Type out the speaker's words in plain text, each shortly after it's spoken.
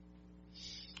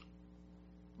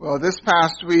Well, this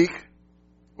past week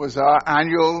was our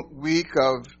annual week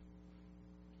of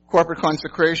corporate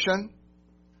consecration.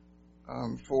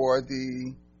 For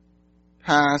the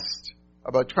past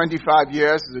about 25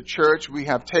 years as a church, we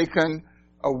have taken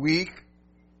a week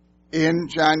in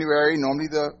January, normally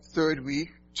the third week,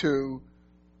 to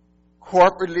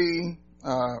corporately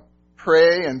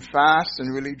pray and fast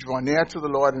and really draw near to the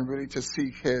Lord and really to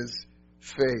seek His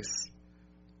face.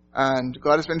 And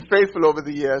God has been faithful over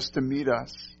the years to meet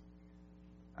us.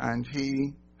 And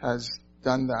He has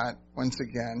done that once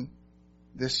again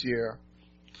this year.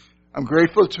 I'm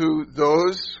grateful to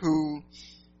those who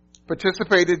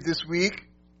participated this week,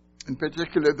 in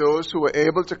particular those who were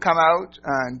able to come out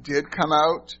and did come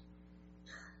out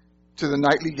to the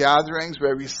nightly gatherings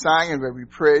where we sang and where we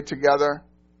prayed together.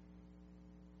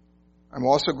 I'm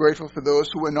also grateful for those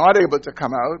who were not able to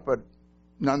come out, but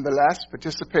nonetheless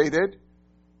participated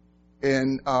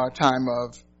in our time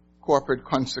of corporate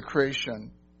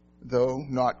consecration, though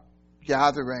not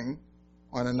gathering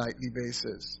on a nightly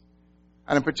basis.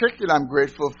 And in particular, I'm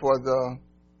grateful for the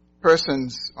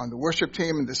persons on the worship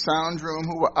team in the sound room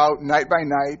who were out night by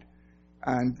night,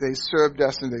 and they served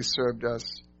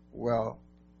us well.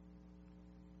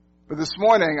 But this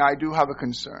morning, I do have a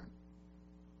concern.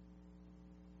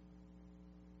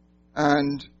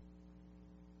 And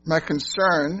my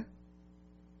concern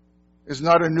is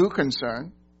not a new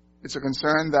concern. It's a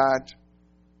concern that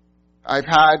I've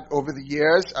had over the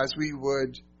years as we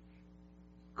would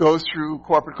go through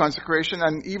corporate consecration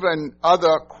and even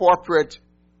other corporate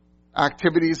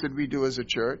activities that we do as a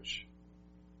church.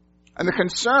 And the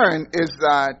concern is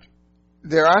that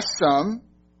there are some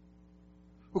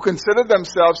who consider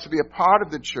themselves to be a part of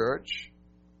the church.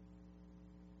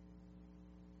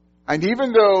 And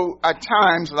even though at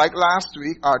times, like last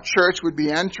week, our church would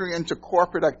be entering into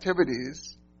corporate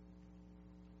activities,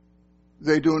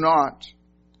 they do not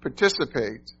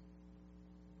participate,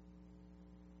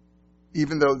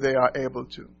 even though they are able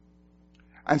to.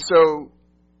 And so,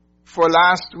 for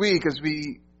last week, as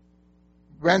we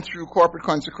went through corporate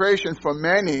consecration, for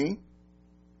many,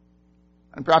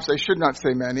 and perhaps I should not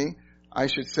say many, I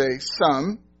should say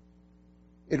some,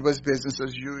 it was business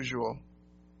as usual.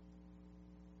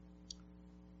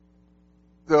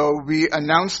 Though we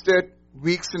announced it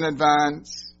weeks in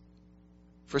advance,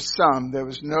 for some, there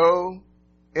was no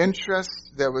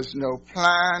interest, there was no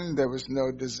plan, there was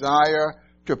no desire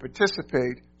to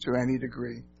participate to any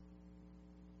degree.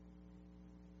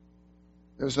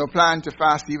 There was no plan to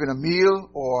fast even a meal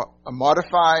or a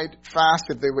modified fast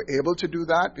if they were able to do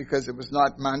that, because it was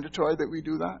not mandatory that we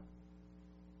do that.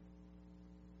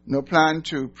 No plan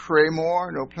to pray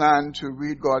more, no plan to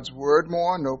read God's Word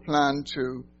more, no plan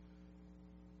to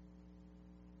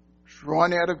draw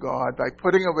near to God by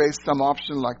putting away some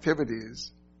optional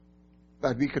activities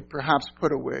that we could perhaps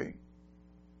put away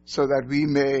so that we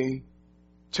may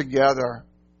together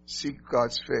seek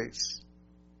God's face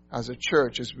as a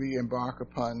church as we embark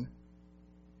upon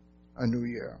a new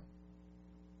year.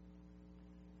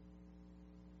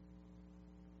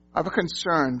 I have a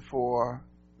concern for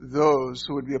those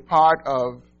who would be a part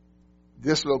of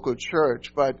this local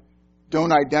church but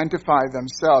don't identify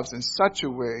themselves in such a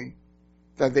way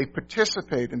that they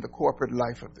participate in the corporate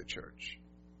life of the church.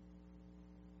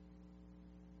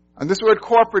 And this word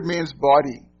corporate means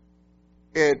body.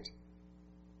 It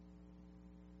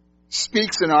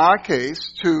speaks in our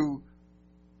case to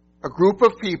a group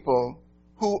of people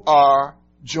who are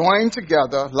joined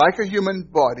together like a human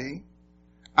body,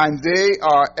 and they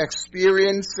are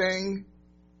experiencing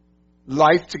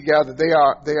life together. They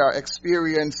are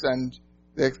experiencing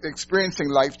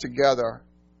life together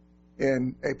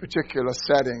in a particular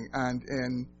setting and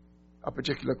in a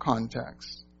particular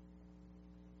context.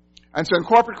 And so in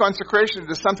corporate consecration, it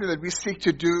is something that we seek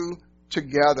to do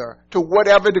together, to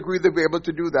whatever degree that we're able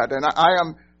to do that. And I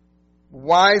am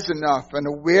wise enough and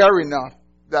aware enough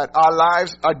that our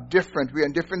lives are different. We are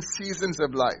in different seasons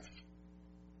of life.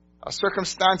 Our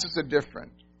circumstances are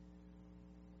different.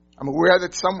 I'm aware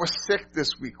that some were sick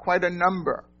this week, quite a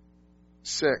number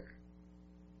sick.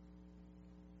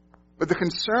 But the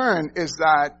concern is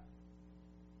that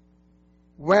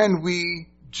when we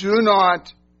do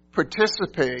not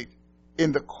participate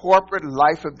in the corporate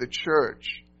life of the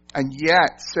church and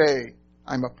yet say,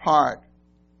 I'm a part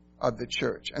of the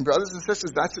church. And brothers and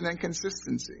sisters, that's an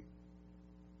inconsistency.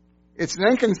 It's an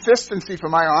inconsistency for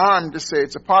my arm to say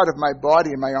it's a part of my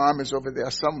body and my arm is over there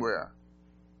somewhere,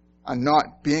 and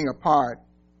not being a part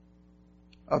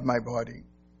of my body.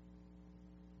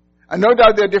 And no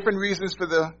doubt there are different reasons for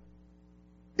the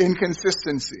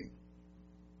inconsistency.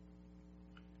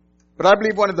 But I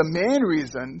believe one of the main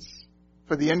reasons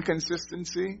for the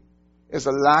inconsistency is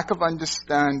a lack of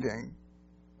understanding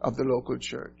of the local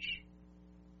church.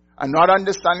 And not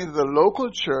understanding that the local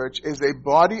church is a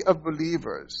body of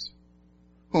believers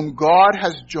whom God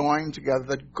has joined together,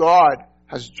 that God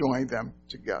has joined them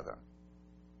together.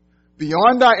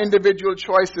 Beyond our individual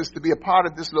choices to be a part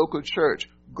of this local church,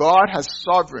 God has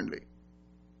sovereignly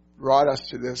brought us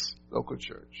to this local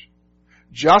church.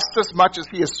 Just as much as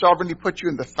He has sovereignly put you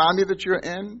in the family that you're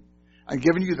in and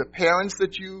given you the parents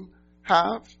that you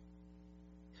have,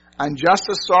 and just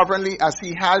as sovereignly as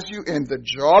He has you in the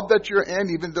job that you're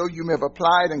in, even though you may have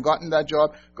applied and gotten that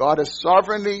job, God has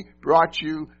sovereignly brought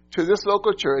you to this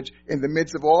local church in the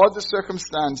midst of all the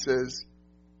circumstances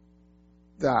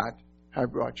that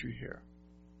have brought you here.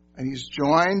 And He's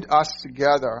joined us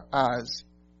together as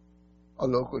a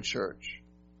local church.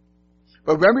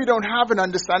 But when we don't have an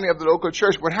understanding of the local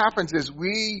church, what happens is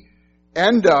we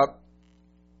end up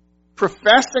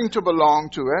professing to belong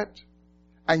to it,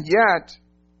 and yet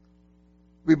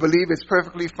we believe it's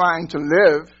perfectly fine to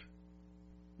live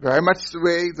very much the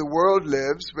way the world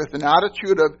lives, with an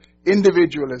attitude of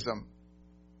individualism,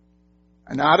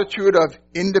 an attitude of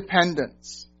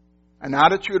independence, an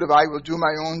attitude of I will do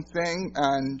my own thing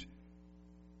and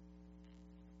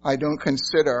I don't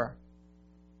consider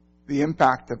the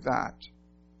impact of that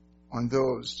on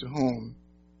those to whom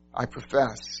I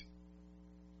profess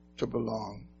to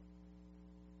belong.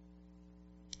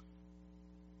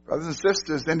 Brothers and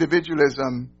sisters,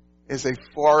 individualism is a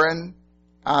foreign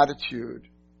attitude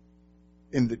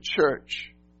in the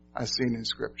church as seen in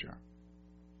Scripture.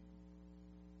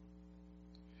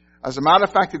 As a matter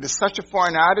of fact, it is such a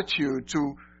foreign attitude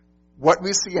to what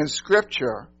we see in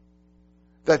Scripture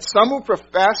that some who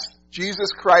profess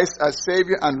Jesus Christ as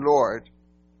Savior and Lord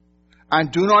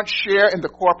and do not share in the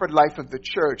corporate life of the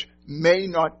church may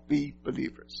not be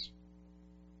believers.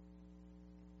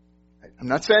 I'm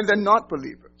not saying they're not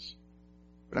believers,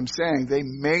 but I'm saying they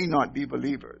may not be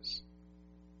believers.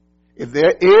 If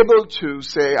they're able to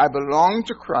say, I belong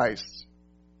to Christ,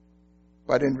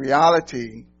 but in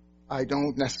reality, I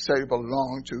don't necessarily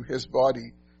belong to His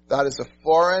body, that is a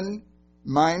foreign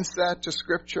mindset to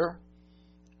Scripture,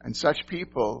 and such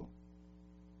people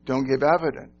don't give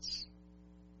evidence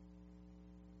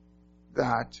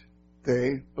that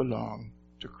they belong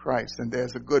to Christ. And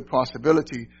there's a good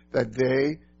possibility that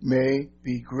they may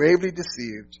be gravely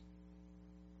deceived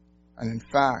and in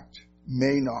fact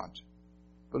may not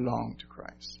belong to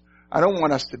Christ. I don't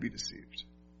want us to be deceived.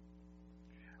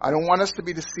 I don't want us to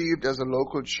be deceived as a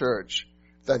local church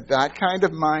that kind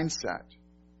of mindset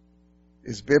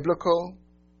is biblical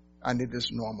and it is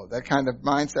normal. That kind of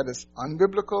mindset is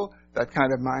unbiblical. That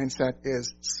kind of mindset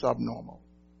is subnormal.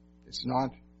 It's not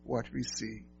what we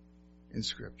see in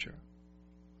Scripture.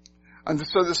 And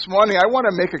so this morning, I want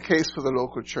to make a case for the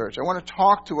local church. I want to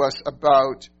talk to us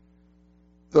about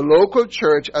the local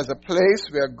church as a place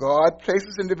where God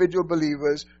places individual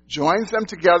believers, joins them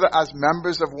together as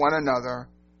members of one another,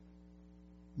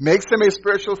 makes them a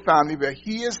spiritual family where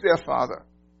He is their Father,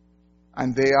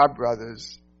 and they are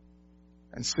brothers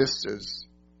and sisters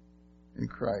in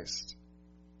Christ.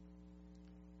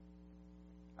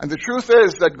 And the truth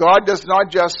is that God does not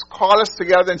just call us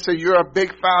together and say, you're a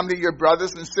big family, you're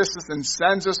brothers and sisters, and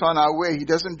sends us on our way. He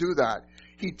doesn't do that.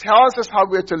 He tells us how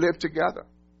we're to live together.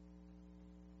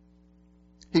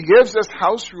 He gives us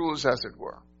house rules, as it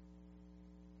were.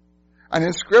 And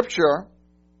in Scripture,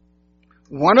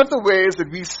 one of the ways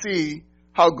that we see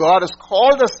how God has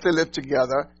called us to live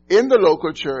together in the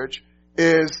local church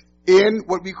is in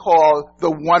what we call the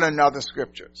one another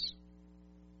Scriptures.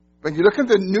 When you look at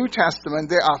the New Testament,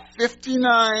 there are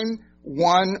 59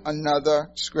 one another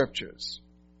Scriptures.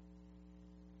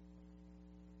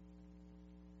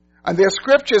 And they're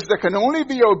Scriptures that can only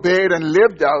be obeyed and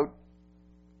lived out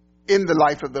in the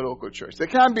life of the local church. They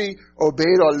can't be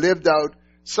obeyed or lived out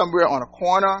somewhere on a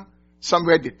corner,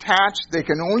 somewhere detached. They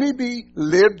can only be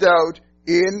lived out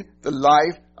in the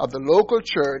life of the local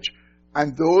church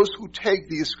and those who take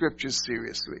these Scriptures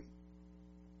seriously.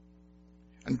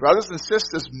 And brothers and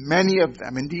sisters, many of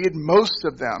them, indeed most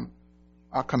of them,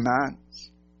 are commands.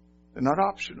 They're not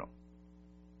optional.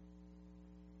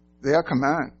 They are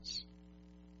commands.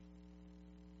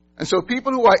 And so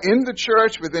people who are in the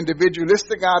church with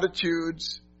individualistic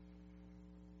attitudes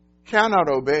cannot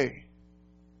obey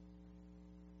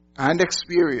and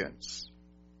experience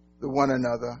the one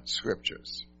another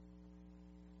Scriptures.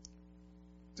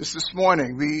 Just this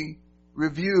morning, we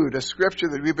reviewed a scripture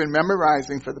that we've been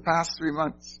memorizing for the past 3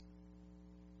 months.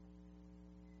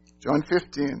 John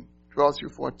 15, 12 through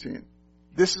 14.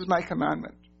 This is my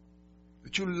commandment,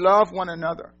 that you love one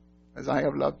another as I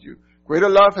have loved you. Greater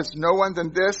love has no one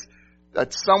than this,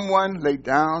 that someone laid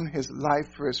down his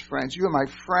life for his friends. You are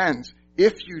my friends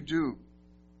if you do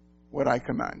what I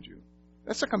command you.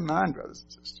 That's a command, brothers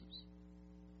and sisters.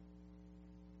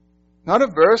 Not a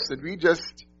verse that we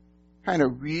just kind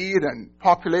of read and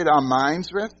populate our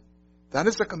minds with. That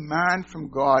is a command from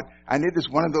God, and it is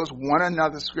one of those one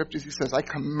another scriptures. He says, I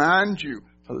command you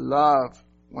to love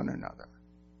one another.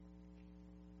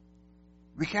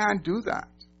 We can't do that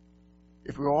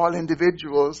if we're all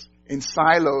individuals in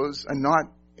silos and not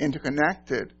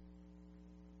interconnected,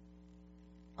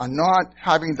 are not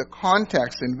having the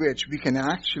context in which we can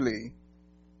actually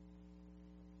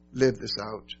live this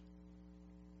out.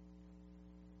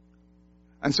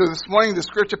 And so this morning, the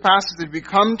scripture passage that we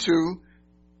come to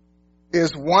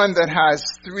is one that has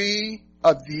three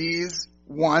of these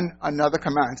one another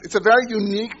commands. It's a very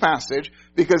unique passage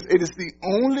because it is the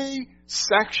only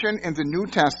section in the New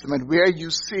Testament where you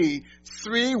see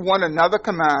three one another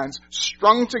commands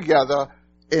strung together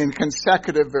in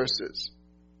consecutive verses.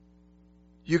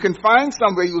 You can find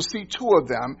somewhere you'll see two of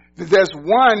them. There's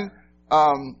one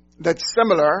that's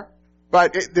similar,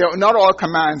 but they're not all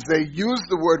commands. They use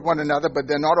the word one another, but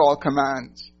they're not all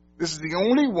commands. This is the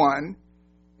only one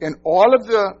in all of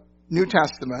the New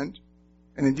Testament,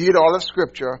 and indeed all of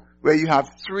Scripture, where you have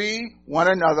three one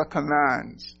another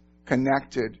commands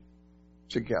connected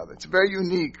together. It's a very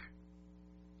unique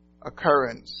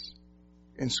occurrence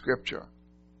in Scripture.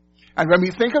 And when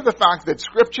we think of the fact that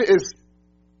Scripture is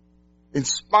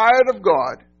inspired of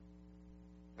God,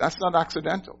 that's not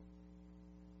accidental.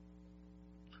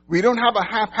 We don't have a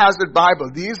haphazard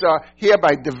Bible. These are here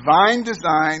by divine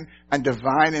design and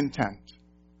divine intent.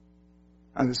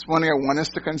 And this morning I want us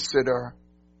to consider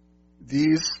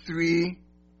these three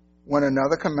one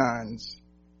another commands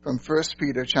from 1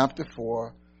 Peter chapter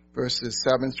 4, verses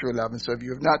 7 through 11. So if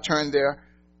you have not turned there,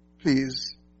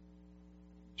 please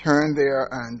turn there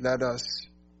and let us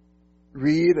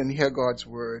read and hear God's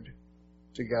word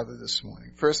together this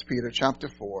morning. 1 Peter chapter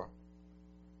 4,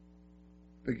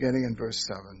 beginning in verse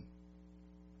 7.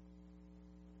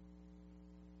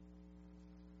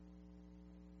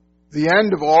 The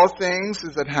end of all things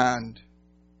is at hand.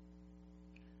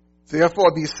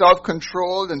 Therefore be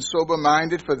self-controlled and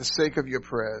sober-minded for the sake of your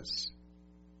prayers.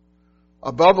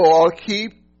 Above all,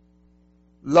 keep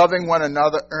loving one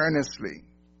another earnestly,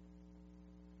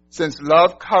 since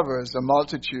love covers a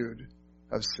multitude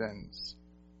of sins.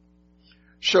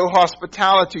 Show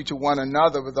hospitality to one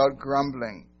another without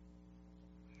grumbling.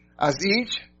 As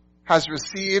each has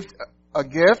received a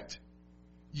gift,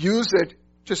 use it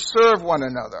to serve one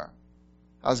another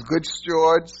as good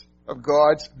stewards of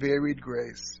God's varied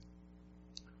grace.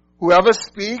 Whoever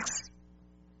speaks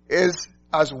is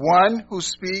as one who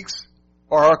speaks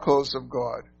oracles of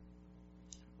God.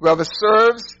 Whoever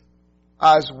serves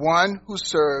as one who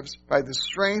serves by the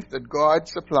strength that God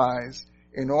supplies,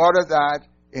 in order that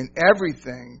in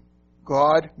everything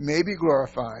God may be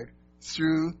glorified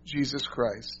through Jesus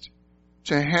Christ.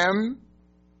 To him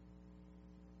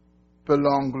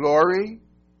belong glory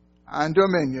and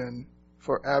dominion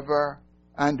forever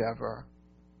and ever.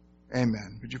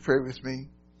 Amen. Would you pray with me?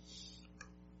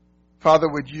 Father,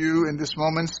 would you in this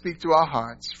moment speak to our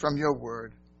hearts from your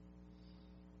word?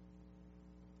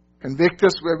 Convict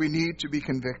us where we need to be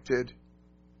convicted.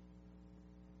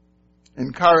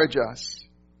 Encourage us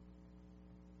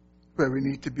where we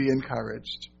need to be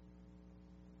encouraged.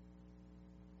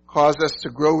 Cause us to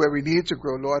grow where we need to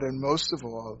grow, Lord, and most of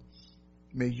all,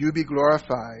 may you be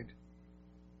glorified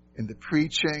in the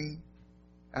preaching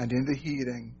and in the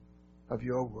heeding of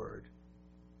your word.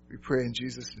 We pray in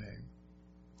Jesus' name.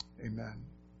 Amen.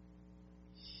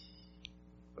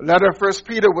 The letter of 1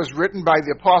 Peter was written by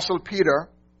the Apostle Peter,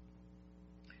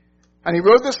 and he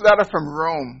wrote this letter from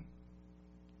Rome.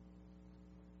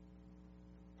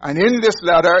 And in this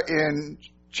letter, in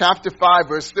chapter 5,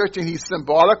 verse 13, he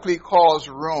symbolically calls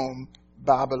Rome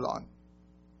Babylon.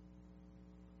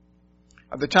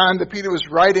 At the time that Peter was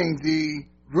writing, the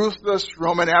ruthless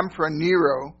Roman Emperor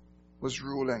Nero was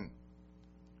ruling.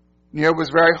 Nero was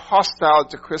very hostile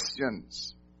to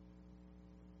Christians.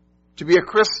 To be a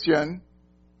Christian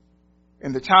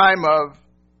in the time of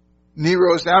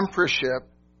Nero's emperorship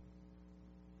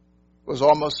was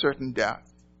almost certain death.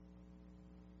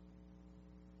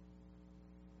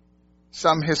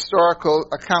 Some historical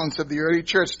accounts of the early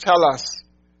church tell us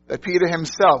that Peter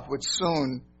himself would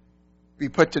soon be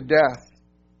put to death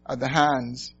at the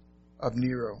hands of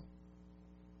Nero.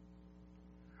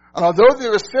 And although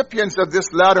the recipients of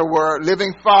this letter were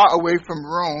living far away from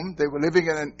Rome, they were living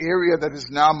in an area that is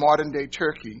now modern-day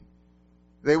Turkey.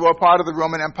 They were part of the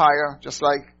Roman Empire, just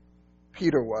like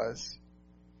Peter was.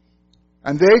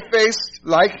 And they faced,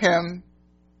 like him,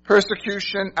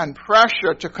 persecution, and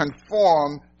pressure to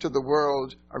conform to the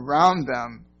world around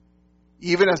them,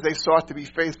 even as they sought to be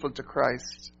faithful to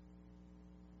Christ.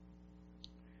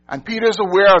 And Peter's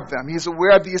aware of them. He's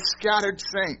aware of these scattered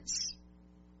saints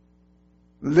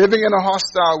living in a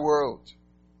hostile world.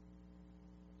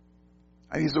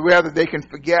 And he's aware that they can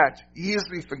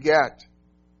easily forget,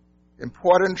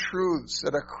 important truths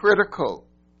that are critical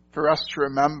for us to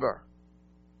remember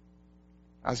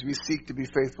as we seek to be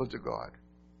faithful to God.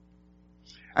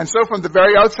 And so from the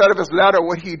very outset of his letter,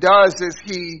 what he does is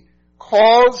he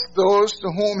calls those to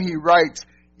whom he writes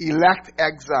elect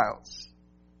exiles.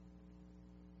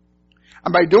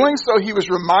 And by doing so, he was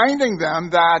reminding them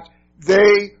that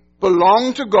they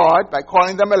belong to God by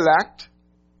calling them elect,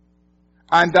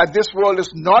 and that this world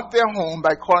is not their home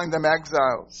by calling them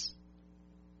exiles.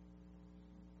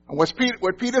 And what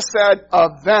Peter said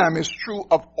of them is true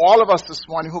of all of us this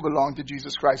morning who belong to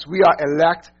Jesus Christ. We are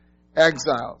elect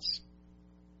exiles.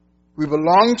 We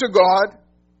belong to God,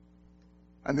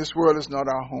 and this world is not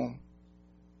our home.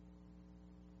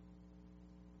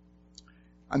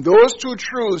 And those two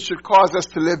truths should cause us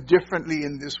to live differently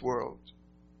in this world.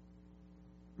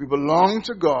 We belong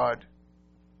to God.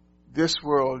 This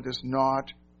world is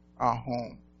not our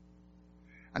home.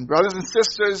 And brothers and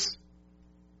sisters,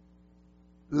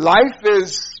 life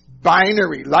is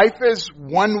binary. Life is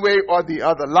one way or the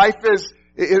other.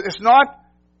 It's not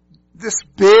this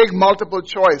big multiple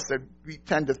choice that we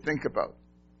tend to think about.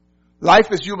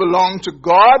 Life is you belong to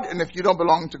God, and if you don't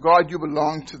belong to God, you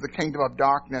belong to the kingdom of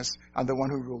darkness and the one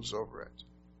who rules over it.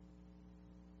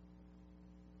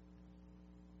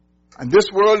 And this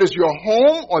world is your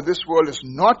home, or this world is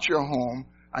not your home,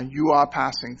 and you are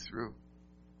passing through.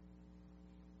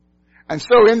 And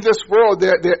so in this world,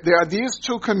 there are these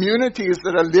two communities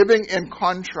that are living in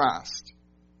contrast,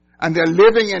 and they're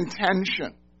living in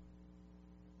tension.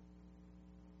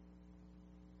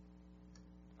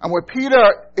 And what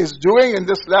Peter is doing in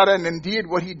this letter, and indeed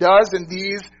what he does in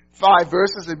these 5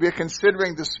 verses that we're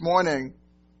considering this morning,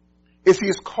 is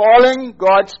he's calling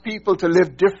God's people to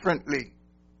live differently.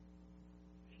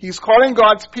 He's calling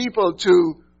God's people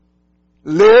to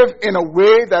live in a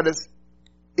way that is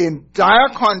in dire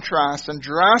contrast and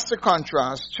drastic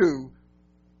contrast to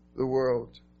the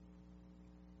world.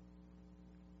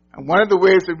 And one of the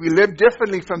ways that we live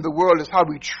differently from the world is how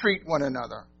we treat one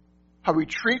another. How we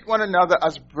treat one another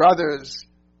as brothers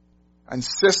and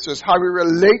sisters. How we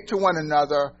relate to one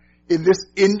another in this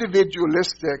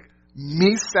individualistic,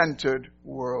 me-centered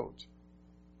world.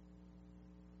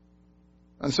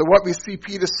 And so what we see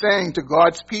Peter saying to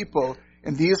God's people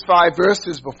in these 5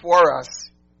 verses before us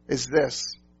is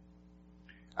this.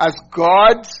 As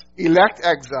God's elect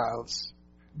exiles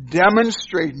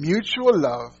demonstrate mutual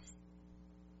love,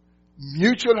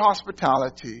 mutual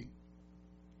hospitality,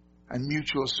 and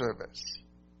mutual service.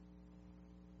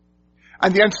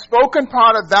 And the unspoken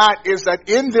part of that is that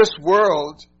in this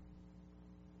world,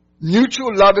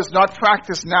 mutual love is not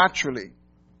practiced naturally.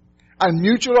 And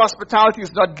mutual hospitality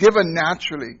is not given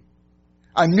naturally.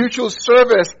 And mutual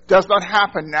service does not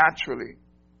happen naturally.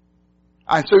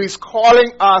 And so he's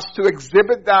calling us to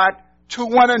exhibit that to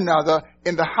one another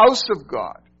in the house of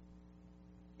God,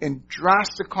 in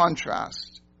drastic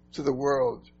contrast to the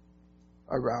world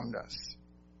around us.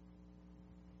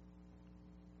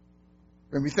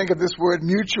 When we think of this word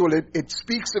mutual, it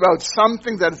speaks about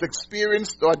something that is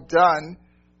experienced or done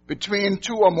between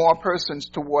 2 or more persons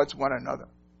towards one another.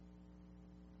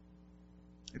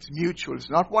 It's mutual. It's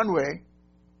not one way.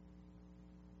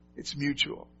 It's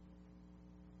mutual.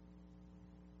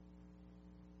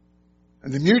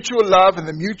 And the mutual love and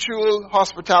the mutual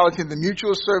hospitality and the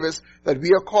mutual service that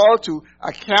we are called to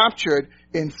are captured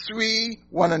in 3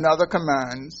 one another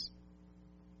commands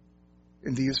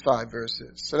in these 5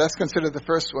 verses. So let's consider the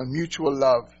first one, mutual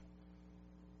love.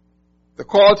 The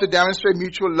call to demonstrate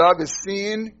mutual love is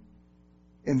seen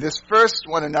in this first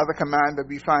one another command that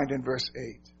we find in verse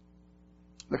 8.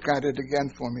 Look at it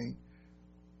again for me.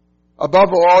 Above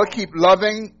all, keep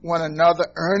loving one another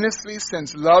earnestly,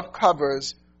 since love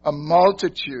covers a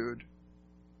multitude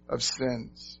of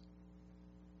sins.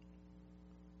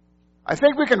 I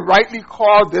think we can rightly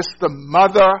call this the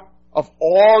mother of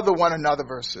all the one another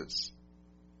verses.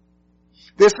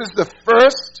 This is the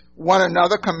first one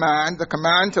another command. The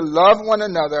command to love one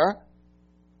another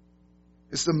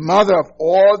is the mother of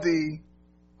all the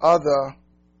other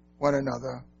one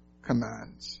another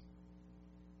commands.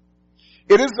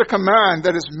 It is the command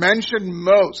that is mentioned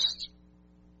most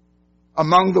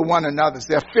among the one another's.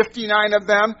 There are 59 of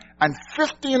them, and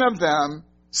 15 of them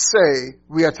say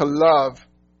we are to love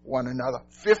one another.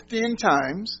 15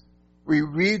 times we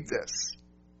read this.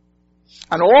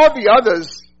 And all the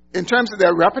others in terms of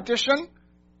their repetition,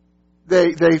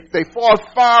 they fall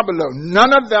far below.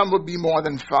 None of them would be more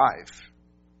than 5.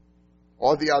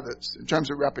 All the others, in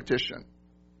terms of repetition.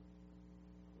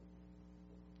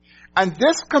 And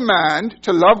this command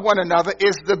to love one another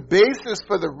is the basis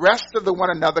for the rest of the one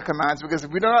another commands, because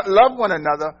if we do not love one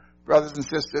another, brothers and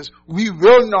sisters, we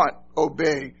will not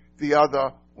obey the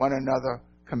other one another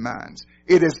commands.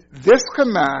 It is this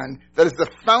command that is the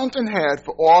fountainhead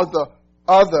for all the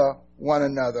other one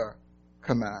another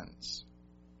commands.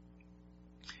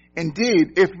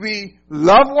 Indeed, if we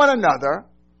love one another,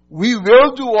 we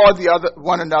will do all the other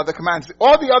one another commands.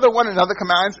 All the other one another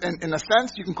commands, in a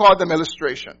sense, you can call them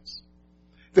illustrations.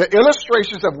 They're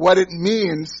illustrations of what it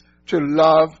means to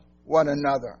love one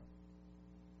another.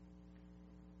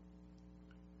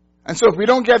 And so if we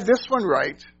don't get this one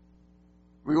right,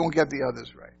 we won't get the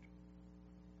others right.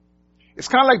 It's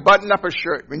kind of like buttoning up a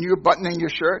shirt. When you're buttoning your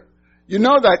shirt, you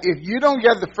know that if you don't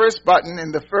get the first button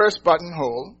in the first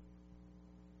buttonhole,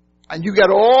 and you get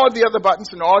all the other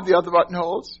buttons in all the other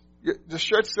buttonholes, the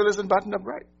shirt still isn't buttoned up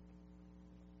right.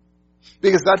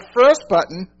 Because that first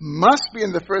button must be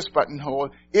in the first buttonhole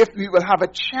if we will have a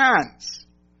chance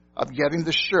of getting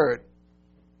the shirt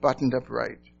buttoned up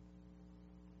right.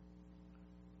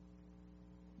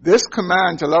 This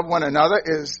command to love one another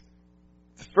is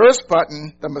the first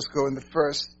button that must go in the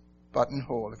first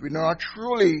buttonhole. If we do not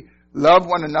truly love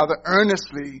one another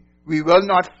earnestly, we will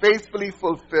not faithfully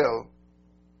fulfill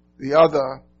the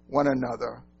other one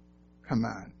another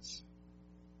commands.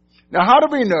 Now, how do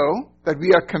we know that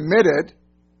we are committed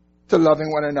to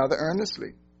loving one another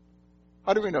earnestly?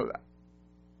 How do we know that?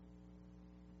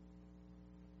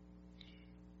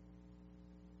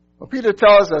 Well, Peter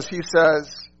tells us, he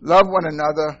says, love one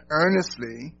another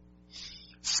earnestly,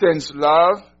 since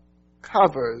love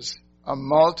covers a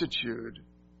multitude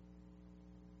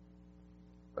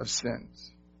of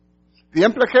sins. The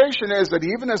implication is that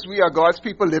even as we are God's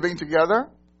people living together,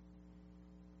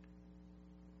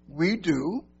 we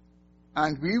do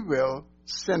and we will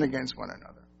sin against one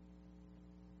another.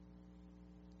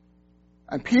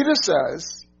 And Peter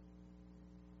says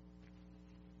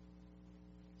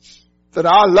that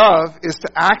our love is to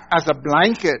act as a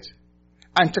blanket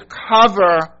and to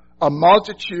cover a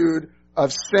multitude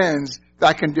of sins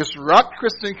that can disrupt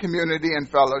Christian community and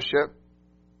fellowship,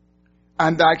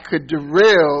 and that could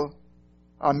derail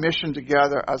our mission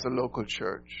together as a local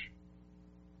church.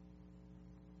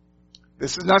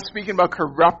 This is not speaking about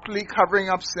corruptly covering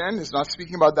up sin. It's not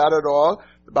speaking about that at all.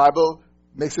 The Bible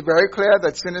makes it very clear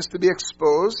that sin is to be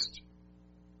exposed.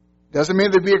 Doesn't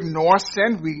mean that we ignore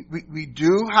sin. We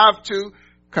do have to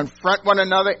confront one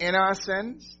another in our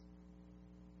sins.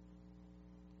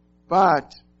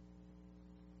 But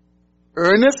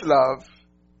earnest love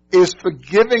is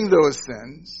forgiving those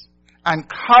sins and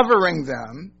covering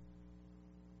them.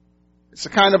 It's a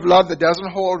kind of love that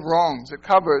doesn't hold wrongs. It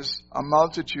covers a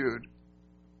multitude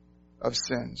of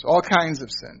sins, all kinds of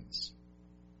sins.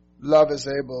 Love is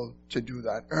able to do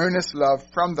that. Earnest love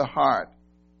from the heart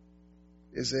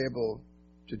is able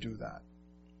to do that.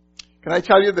 Can I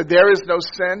tell you that there is no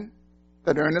sin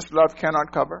that earnest love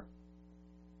cannot cover?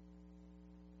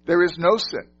 There is no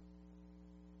sin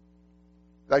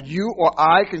that you or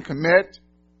I can commit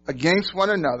against one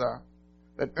another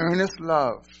that earnest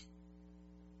love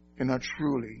cannot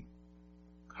truly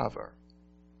cover.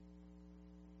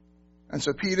 And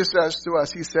so Peter says to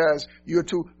us, he says, you're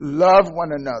to love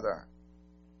one another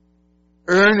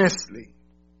earnestly,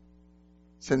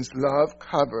 since love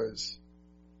covers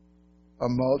a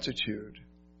multitude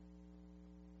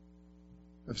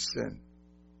of sin.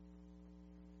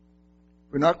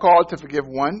 We're not called to forgive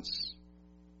once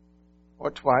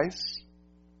or twice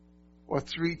or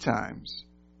 3 times.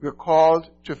 We're called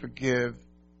to forgive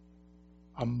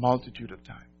a multitude of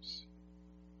times.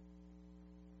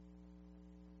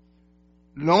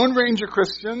 Lone Ranger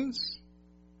Christians,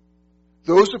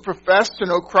 those who profess to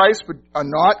know Christ but are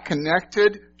not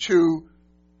connected to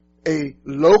a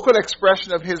local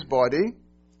expression of His body,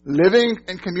 living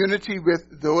in community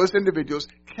with those individuals,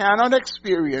 cannot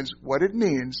experience what it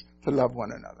means to love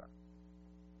one another.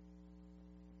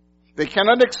 They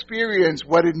cannot experience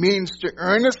what it means to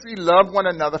earnestly love one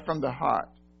another from the heart,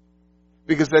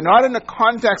 because they're not in a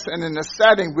context and in a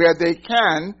setting where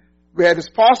it is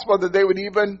possible that they would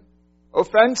even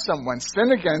offend someone,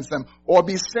 sin against them, or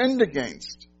be sinned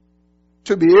against,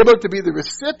 to be able to be the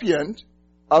recipient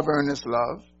of earnest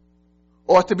love,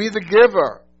 or to be the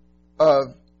giver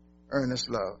of earnest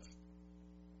love.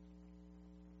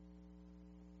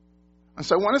 And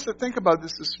so I want us to think about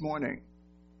this morning.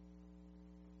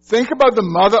 Think about the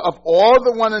mother of all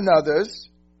the one another's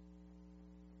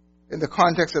in the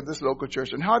context of this local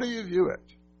church, and how do you view it?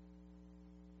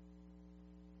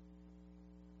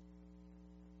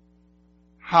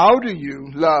 How do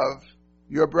you love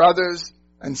your brothers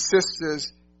and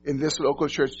sisters in this local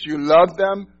church? Do you love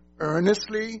them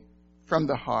earnestly from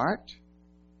the heart?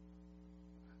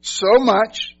 So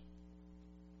much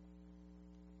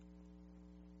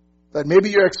that maybe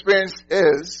your experience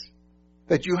is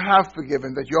that you have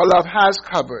forgiven, that your love has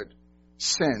covered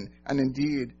sin, and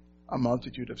indeed a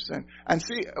multitude of sin. And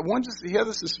see, I want us to hear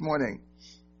this morning.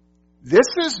 This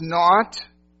is not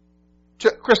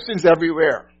to Christians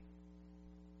everywhere.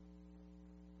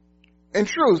 In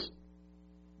truth,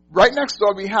 right next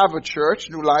door we have a church,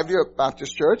 New Lively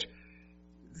Baptist Church.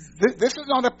 This is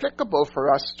not applicable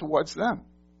for us towards them.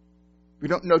 We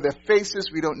don't know their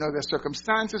faces. We don't know their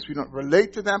circumstances. We don't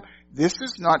relate to them. This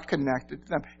is not connected to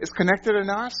them. It's connected in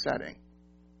our setting,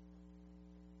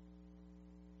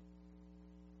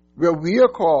 where we are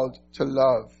called to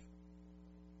love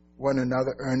one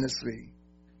another earnestly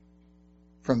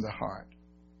from the heart.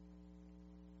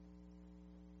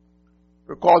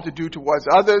 We're called to do towards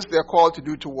others. They're called to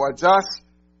do towards us.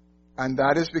 And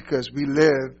that is because we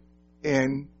live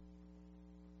in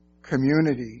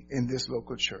community in this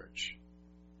local church.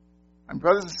 And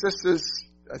brothers and sisters,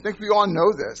 I think we all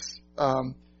know this.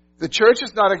 The church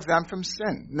is not exempt from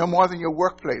sin, no more than your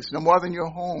workplace, no more than your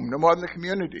home, no more than the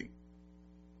community.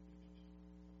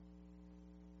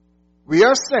 We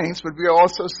are saints, but we are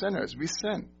also sinners. We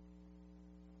sin.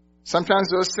 Sometimes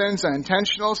those sins are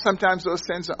intentional, sometimes those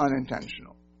sins are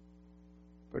unintentional.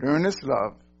 But earnest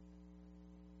love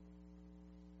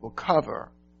will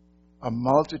cover a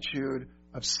multitude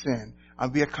of sin,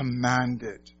 and we are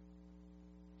commanded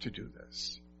to do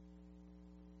this.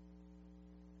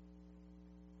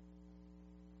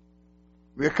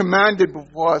 We are commanded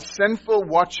before a sinful,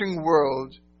 watching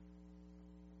world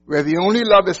where the only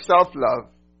love is self-love.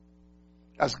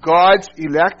 As God's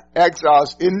elect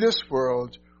exiles in this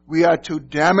world, we are to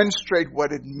demonstrate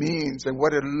what it means and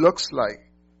what it looks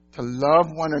like to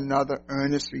love one another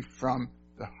earnestly from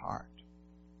the heart.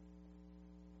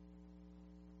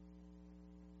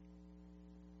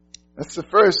 That's the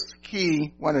first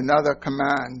key one another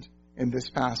command in this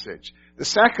passage. The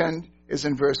second is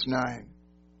in verse 9.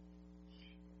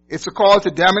 It's a call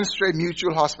to demonstrate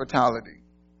mutual hospitality.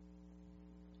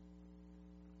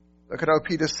 Look at how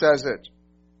Peter says it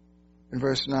in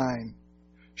verse 9.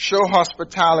 Show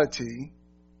hospitality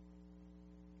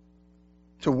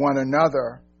to one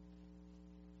another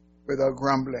without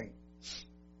grumbling.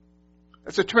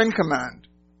 It's a twin command.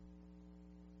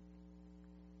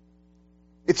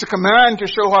 It's a command to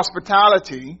show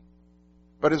hospitality,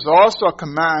 but it's also a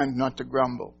command not to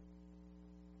grumble.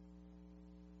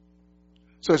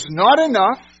 So it's not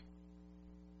enough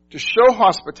to show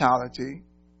hospitality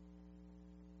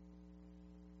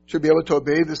to be able to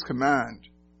obey this command.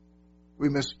 We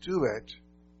must do it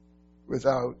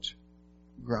without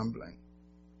grumbling.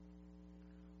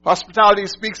 Hospitality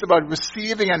speaks about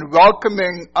receiving and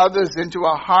welcoming others into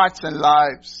our hearts and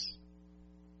lives.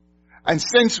 And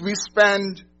since we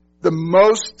spend the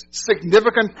most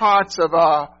significant parts of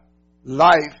our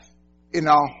life in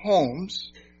our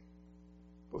homes,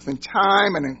 both in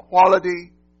time and in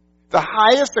quality, the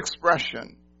highest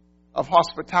expression of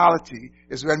hospitality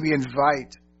is when we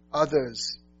invite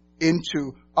others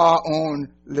into our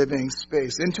own living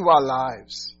space, into our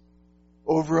lives,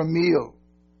 over a meal,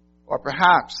 or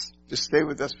perhaps to stay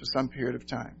with us for some period of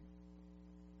time.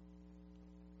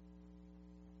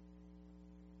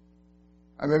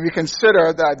 And when we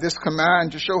consider that this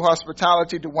command to show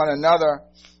hospitality to one another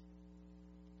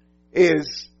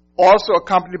is also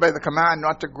accompanied by the command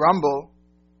not to grumble,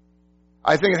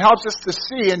 I think it helps us to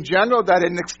see in general that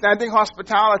in extending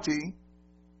hospitality,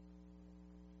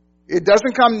 it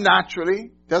doesn't come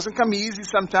naturally, doesn't come easy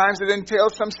sometimes. It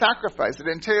entails some sacrifice. It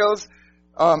entails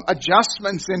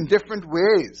adjustments in different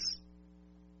ways.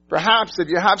 Perhaps if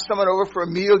you have someone over for a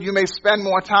meal, you may spend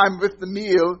more time with the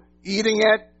meal, eating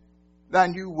it,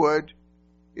 than you would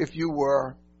if you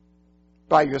were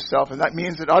by yourself. And that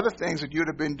means that other things that you'd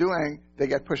have been doing, they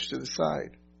get pushed to the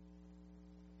side.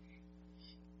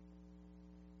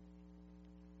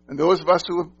 And those of us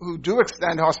who do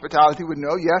extend hospitality would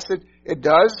know, yes, it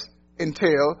does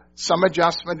entail some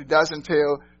adjustment. It does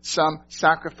entail some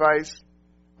sacrifice.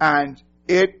 And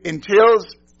it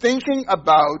entails thinking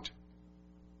about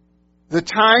the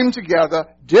time together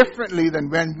differently than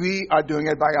when we are doing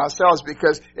it by ourselves,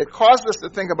 because it causes us to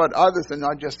think about others and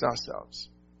not just ourselves.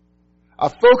 Our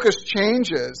focus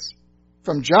changes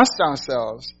from just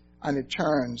ourselves and it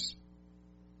turns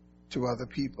to other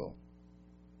people.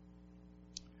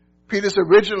 Peter's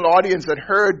original audience that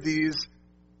heard these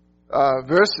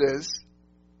verses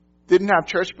didn't have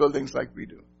church buildings like we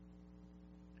do.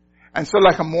 And so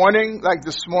like a morning like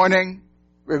this morning,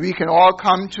 where we can all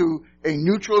come to a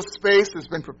neutral space that's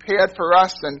been prepared for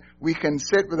us and we can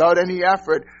sit without any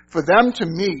effort, for them to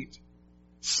meet,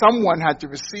 someone had to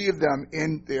receive them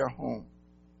in their home.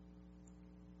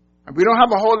 And we don't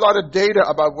have a whole lot of data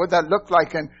about what that looked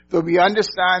like, and though we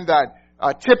understand that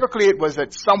typically it was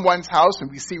at someone's house, and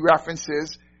we see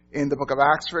references in the book of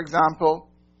Acts, for example,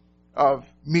 of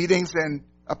meetings in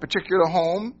a particular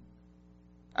home.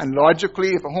 And logically,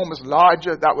 if a home is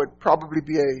larger, that would probably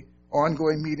be an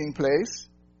ongoing meeting place.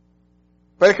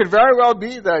 But it could very well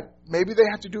be that maybe they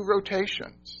had to do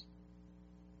rotations.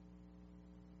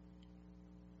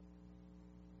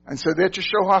 And so they're to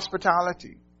show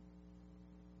hospitality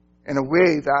in a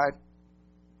way that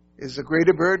is a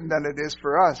greater burden than it is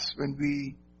for us when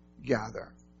we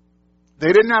gather.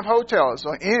 They didn't have hotels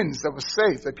or inns that were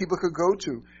safe, that people could go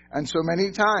to. And so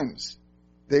many times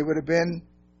they would have been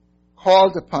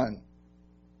called upon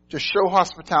to show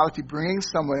hospitality, bringing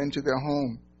someone into their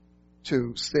home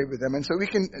to stay with them. And so we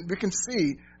can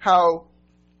see how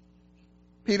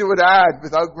Peter would add,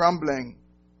 without grumbling,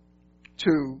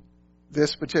 to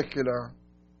this particular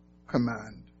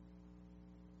command.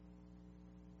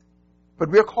 But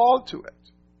we're called to it.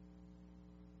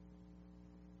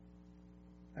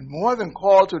 And more than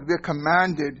called to it, we're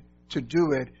commanded to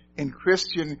do it in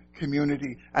Christian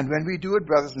community. And when we do it,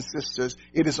 brothers and sisters,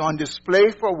 it is on display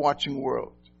for a watching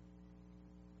world.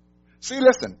 See,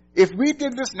 listen, if we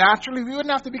did this naturally, we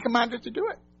wouldn't have to be commanded to do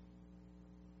it.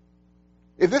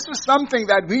 If this was something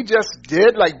that we just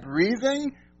did, like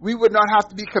breathing, we would not have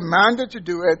to be commanded to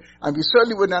do it, and we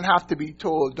certainly would not have to be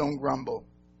told, don't grumble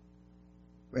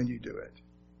when you do it.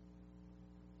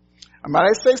 And might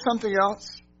I say something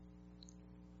else?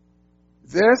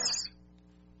 This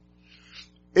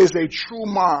is a true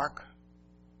mark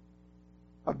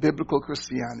of biblical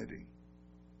Christianity.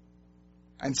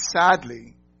 And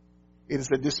sadly, it is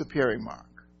a disappearing mark.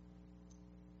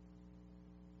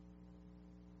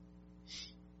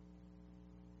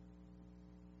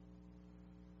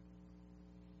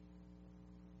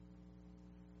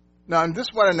 Now, in this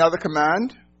one another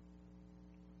command,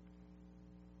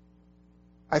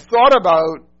 I thought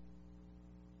about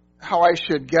how I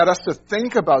should get us to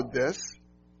think about this.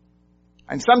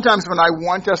 And sometimes when I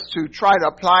want us to try to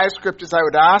apply scriptures, I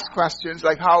would ask questions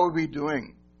like, how are we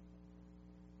doing?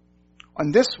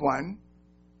 On this one,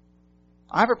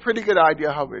 I have a pretty good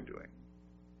idea how we're doing.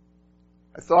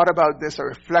 I thought about this, I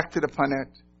reflected upon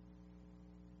it.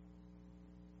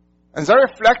 As I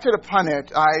reflected upon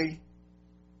it, I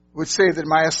would say that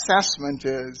my assessment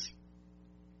is,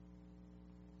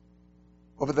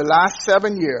 over the last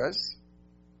 7 years,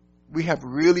 we have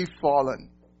really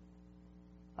fallen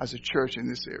as a church in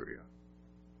this area.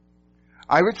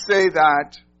 I would say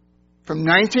that from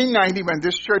 1990, when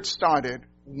this church started,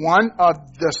 one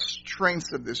of the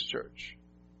strengths of this church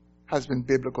has been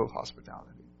biblical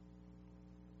hospitality.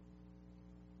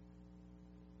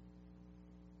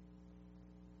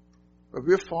 But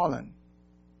we've fallen.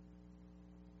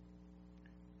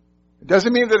 It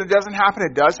doesn't mean that it doesn't happen.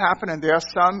 It does happen, and there are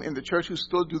some in the church who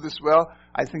still do this well.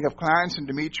 I think of Clarence and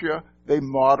Demetria. They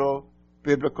model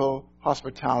biblical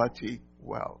hospitality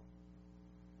well.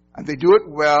 And they do it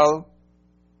well,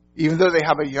 even though they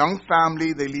have a young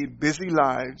family, they lead busy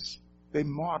lives, they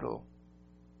model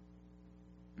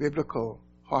biblical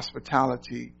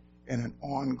hospitality in an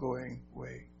ongoing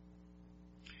way.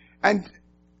 And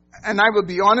I will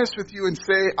be honest with you and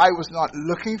say I was not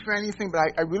looking for anything, but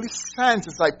I really sense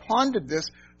as I pondered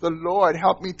this, the Lord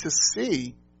helped me to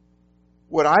see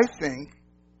what I think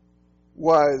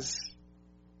was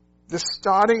the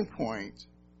starting point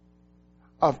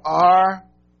of our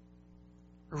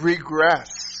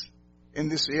regress in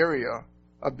this area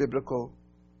of biblical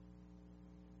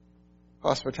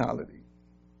hospitality.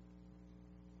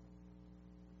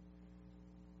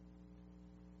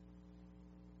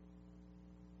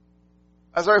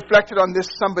 As I reflected on this,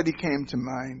 somebody came to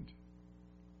mind.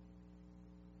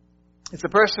 It's a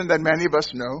person that many of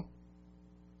us know.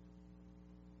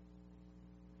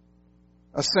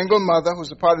 A single mother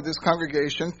who's a part of this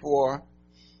congregation for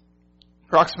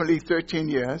approximately 13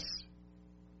 years.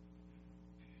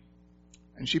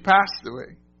 And she passed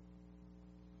away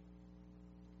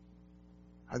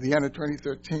at the end of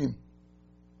 2013.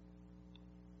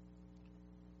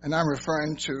 And I'm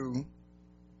referring to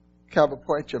Kelva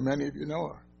Poitras. Many of you know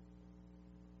her.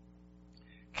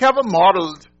 Kelva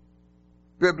modeled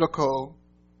biblical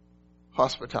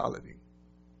hospitality.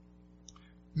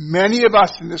 Many of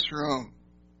us in this room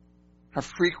have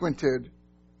frequented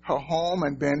her home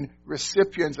and been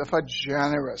recipients of her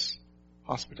generous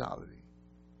hospitality.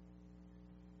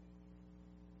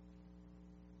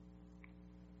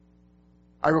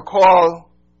 I recall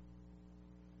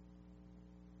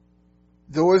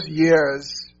those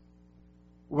years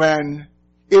when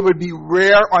it would be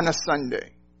rare on a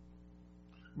Sunday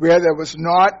where there was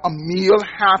not a meal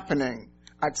happening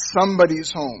at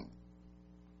somebody's home.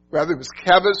 Whether it was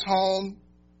Keva's home,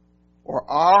 or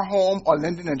our home, or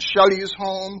Lyndon and Shelley's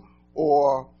home,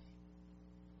 or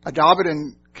David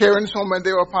and Karen's home when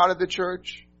they were part of the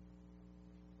church,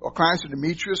 or Clarence and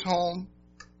Demetrius' home,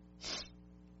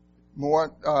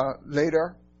 more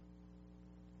later.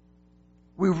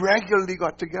 We regularly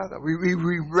got together.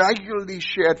 We regularly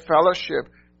shared fellowship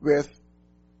with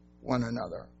one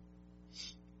another.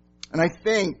 And I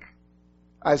think,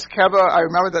 as Keva, I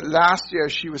remember that last year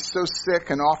she was so sick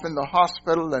and off in the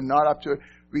hospital and not up to it.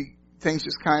 Things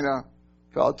just kind of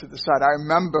fell to the side. I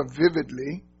remember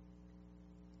vividly,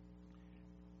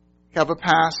 Keva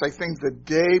passed, I think, the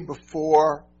day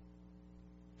before,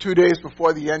 2 days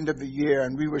before the end of the year,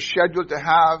 and we were scheduled to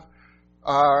have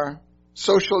our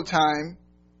social time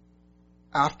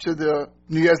after the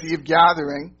New Year's Eve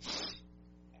gathering.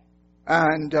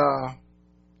 And I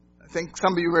think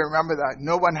some of you will remember that.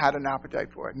 No one had an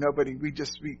appetite for it. Nobody. We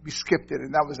skipped it,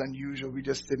 and that was unusual. We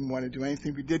just didn't want to do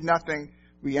anything. We did nothing.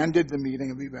 We ended the meeting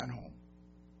and we went home.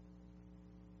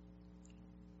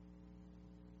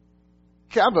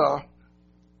 Keva,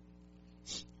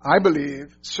 I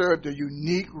believe, served a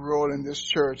unique role in this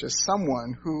church as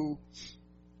someone who,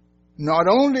 not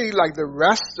only like the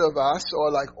rest of us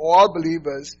or like all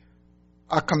believers,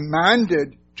 are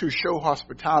commanded to show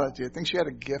hospitality. I think she had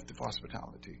a gift of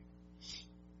hospitality.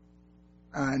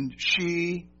 And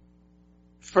she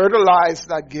fertilized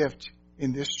that gift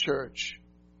in this church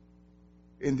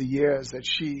in the years that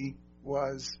she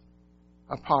was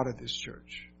a part of this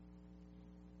church.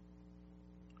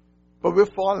 But we're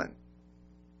fallen.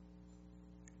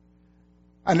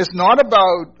 And it's not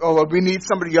about, we need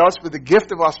somebody else with the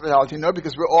gift of hospitality. No,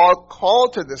 because we're all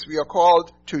called to this. We are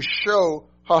called to show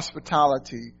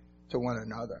hospitality to one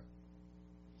another.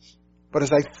 But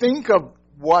as I think of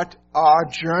what our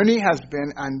journey has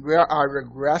been and where our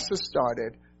regress has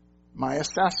started, my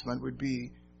assessment would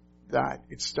be that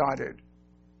it started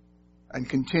and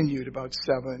continued about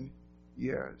 7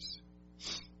 years.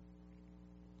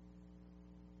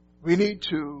 We need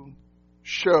to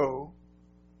show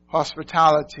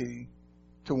hospitality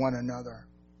to one another.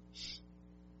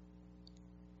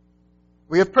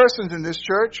 We have persons in this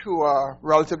church who are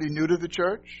relatively new to the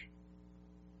church,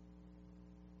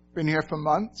 been here for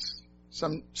months,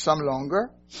 some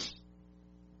longer,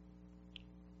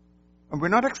 and we're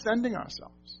not extending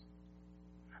ourselves.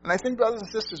 And I think, brothers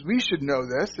and sisters, we should know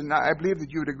this, and I believe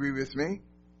that you would agree with me.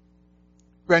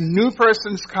 When new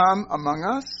persons come among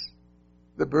us,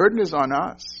 the burden is on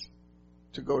us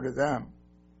to go to them,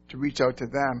 to reach out to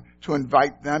them, to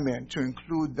invite them in, to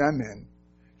include them in,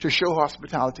 to show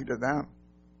hospitality to them.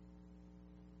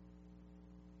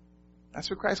 That's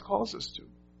what Christ calls us to.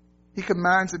 He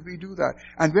commands that we do that.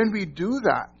 And when we do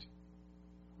that,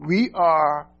 we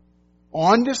are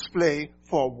on display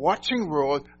for a watching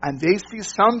world, and they see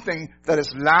something that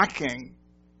is lacking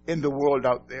in the world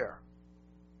out there.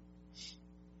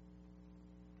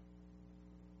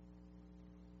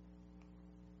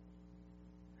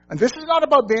 And this is not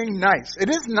about being nice. It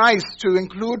is nice to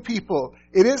include people.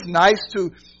 It is nice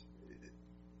to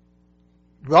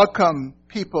welcome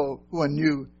people who are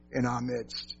new in our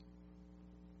midst.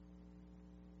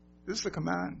 This is a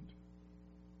command.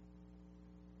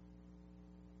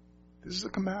 This is a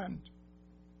command.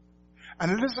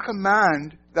 And it is a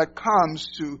command that comes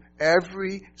to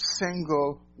every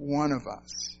single one of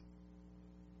us.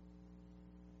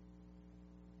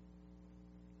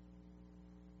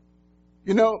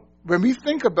 You know, when we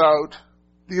think about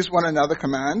these one another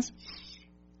commands,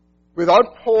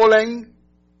 without polling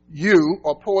you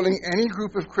or polling any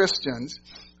group of Christians,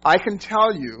 I can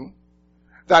tell you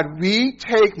that we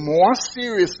take more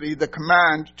seriously the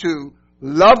command to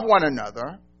love one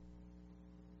another.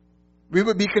 We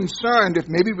would be concerned if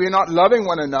maybe we're not loving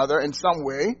one another in some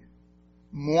way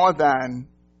more than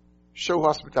show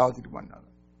hospitality to one another.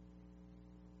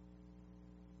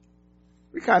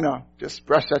 We kind of just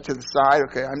brush that to the side.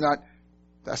 Okay,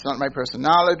 that's not my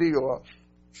personality, or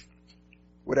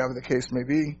whatever the case may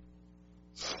be.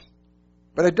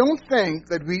 But I don't think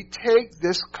that we take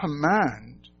this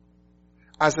command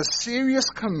as a serious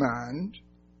command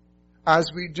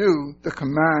as we do the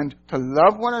command to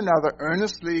love one another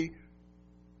earnestly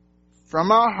from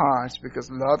our hearts, because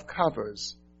love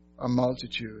covers a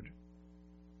multitude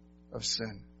of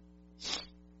sin.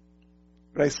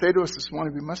 But I say to us this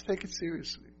morning, we must take it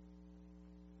seriously.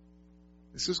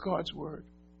 This is God's word.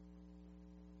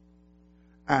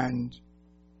 And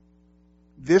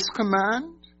this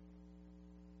command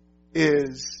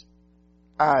is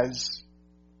as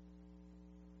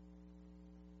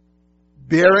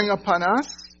bearing upon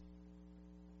us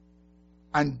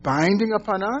and binding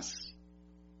upon us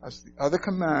as the other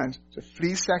command to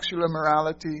flee sexual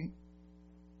immorality,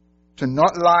 to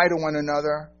not lie to one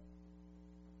another,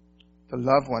 to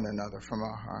love one another from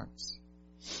our hearts.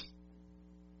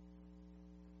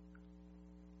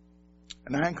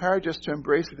 And I encourage us to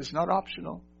embrace it. It's not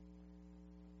optional.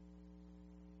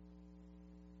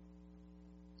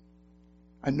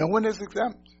 And no one is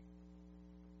exempt.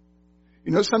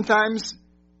 You know, sometimes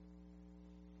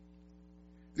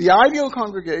the ideal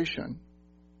congregation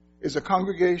is a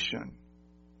congregation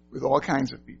with all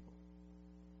kinds of people.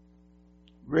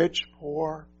 Rich,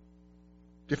 poor,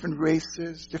 different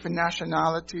races, different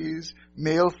nationalities,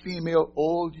 male, female,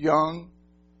 old, young.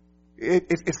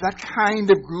 It's that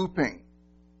kind of grouping.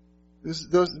 Those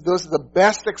are the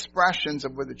best expressions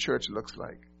of what the church looks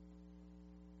like.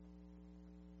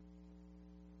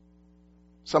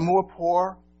 Some who are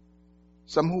poor,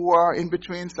 some who are in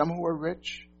between, some who are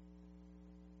rich.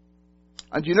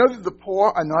 And do you know that the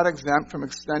poor are not exempt from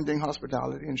extending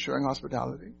hospitality and showing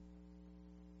hospitality?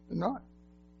 They're not.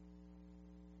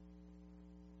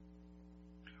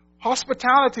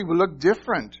 Hospitality will look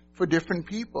different for different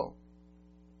people.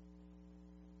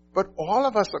 But all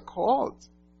of us are called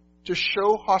to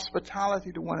show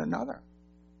hospitality to one another.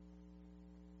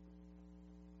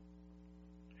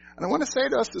 And I want to say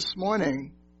to us this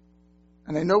morning,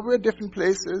 and I know we're at different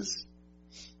places,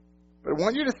 but I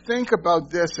want you to think about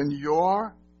this in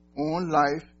your own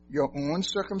life, your own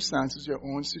circumstances, your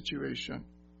own situation,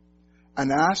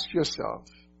 and ask yourself,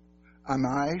 am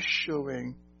I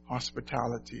showing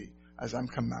hospitality as I'm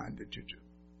commanded to do?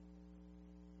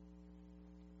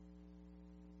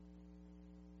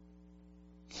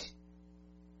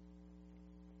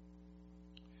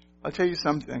 I'll tell you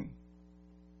something.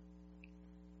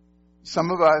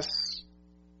 Some of us,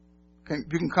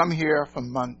 you can come here for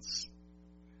months,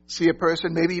 see a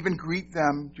person, maybe even greet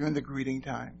them during the greeting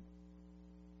time.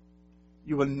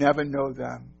 You will never know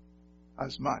them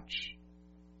as much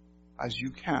as you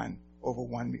can over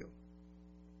one meal.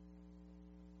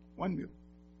 One meal.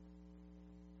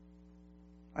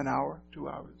 An hour, 2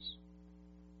 hours.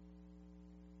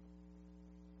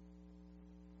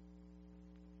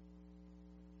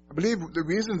 I believe the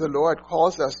reason the Lord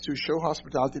calls us to show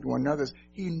hospitality to one another is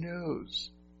He knows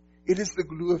it is the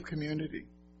glue of community.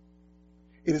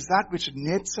 It is that which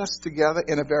knits us together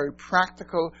in a very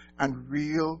practical and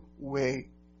real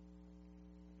way.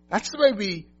 That's the way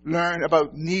we learn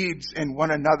about needs in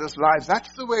one another's lives.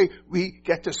 That's the way we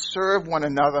get to serve one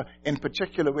another in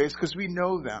particular ways, because we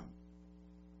know them.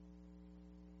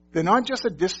 They're not just a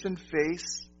distant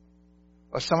face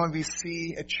or someone we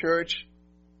see at church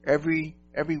every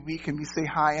week and we say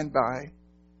hi and bye.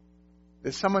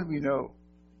 There's someone we know.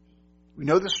 We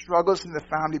know the struggles in the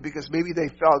family because maybe they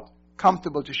felt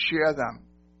comfortable to share them.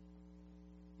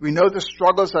 We know the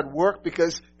struggles at work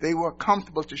because they were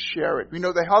comfortable to share it. We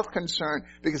know the health concern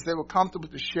because they were comfortable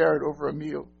to share it over a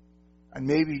meal. And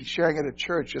maybe sharing it at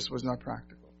church just was not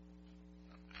practical.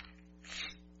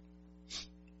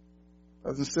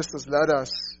 Brothers and sisters, let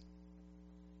us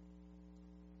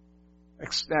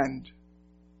extend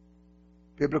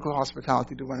biblical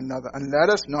hospitality to one another. And let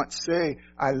us not say,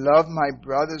 I love my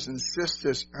brothers and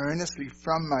sisters earnestly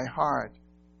from my heart,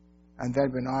 and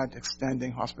then we're not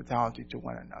extending hospitality to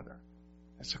one another.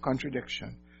 It's a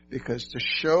contradiction, because to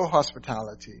show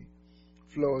hospitality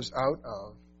flows out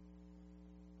of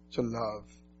to love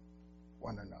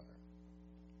one another.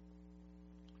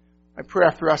 My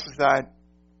prayer for us is that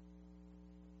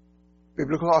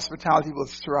biblical hospitality will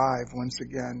thrive once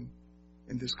again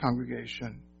in this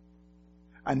congregation.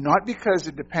 And not because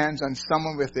it depends on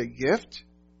someone with a gift,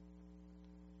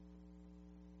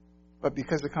 but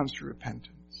because it comes through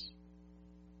repentance.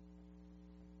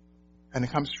 And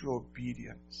it comes through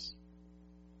obedience.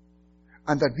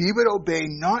 And that we would obey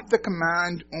not the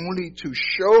command only to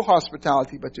show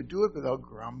hospitality, but to do it without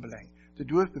grumbling, to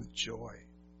do it with joy.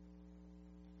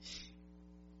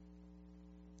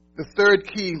 The third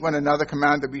key, one another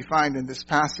command that we find in this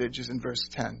passage is in verse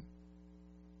 10.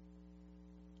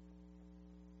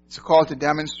 It's a call to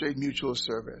demonstrate mutual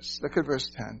service. Look at verse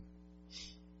 10.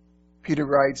 Peter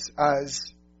writes,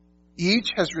 as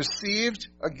each has received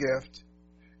a gift,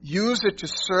 use it to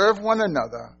serve one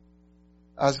another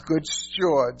as good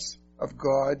stewards of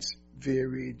God's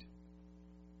varied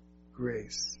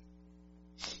grace.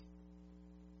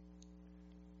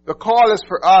 The call is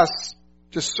for us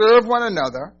to serve one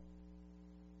another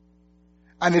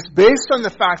And it's based on the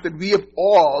fact that we have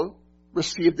all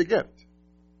received the gift.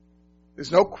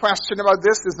 There's no question about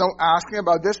this. There's no asking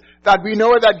about this. That we know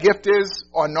what that gift is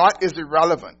or not is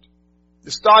irrelevant.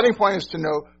 The starting point is to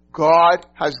know God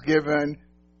has given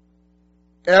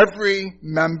every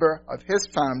member of His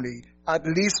family at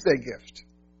least a gift.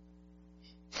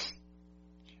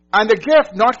 And a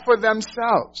gift not for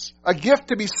themselves. A gift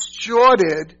to be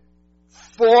stewarded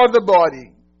for the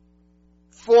body,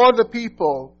 for the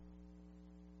people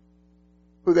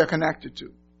who they're connected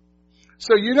to.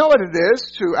 So you know what it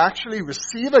is to actually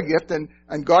receive a gift,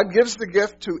 and God gives the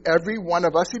gift to every one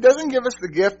of us. He doesn't give us the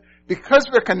gift because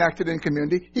we're connected in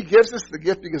community. He gives us the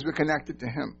gift because we're connected to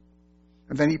Him.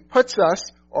 And then He puts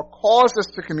us or calls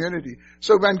us to community.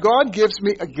 So when God gives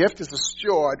me a gift as a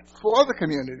steward for the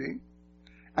community,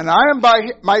 and I am by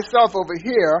myself over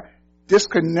here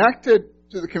disconnected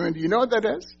to the community, you know what that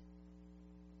is?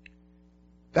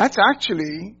 That's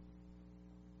actually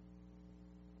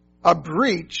a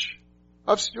breach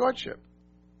of stewardship.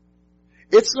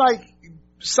 It's like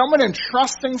someone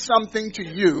entrusting something to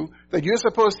you that you're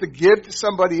supposed to give to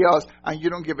somebody else and you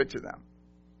don't give it to them.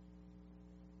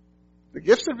 The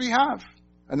gifts that we have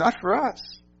are not for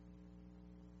us.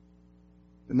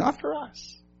 They're not for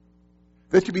us.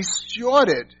 They're to be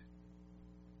stewarded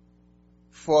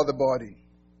for the body.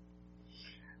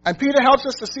 And Peter helps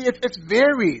us to see it's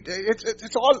varied.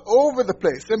 It's all over the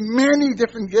place. There are many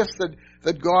different gifts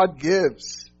that God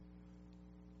gives.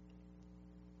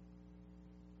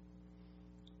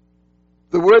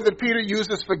 The word that Peter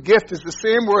uses for gift is the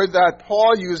same word that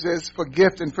Paul uses for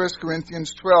gift in 1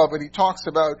 Corinthians 12 when he talks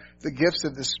about the gifts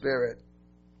of the Spirit.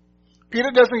 Peter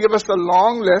doesn't give us a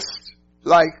long list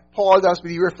like Paul does,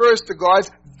 but he refers to God's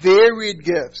varied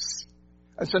gifts.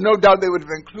 And so no doubt they would have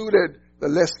included the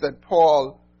list that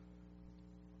Paul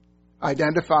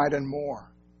identified and more.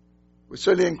 We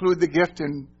certainly include the gift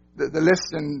in the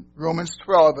list in Romans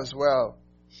 12 as well.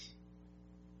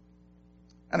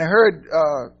 And I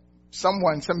heard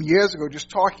someone some years ago just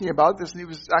talking about this, and he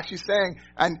was actually saying,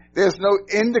 and there's no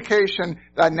indication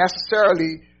that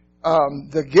necessarily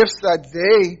the gifts that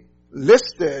they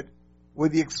listed were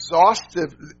the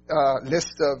exhaustive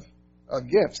list of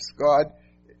gifts. God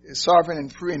is sovereign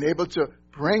and free and able to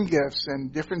bring gifts in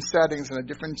different settings and at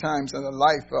different times in the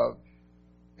life of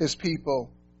His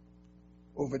people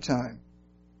over time.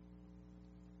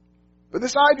 But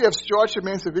this idea of stewardship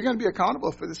means that we're going to be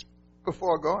accountable for this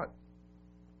before God.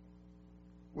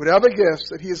 Whatever gifts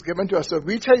that He has given to us, so if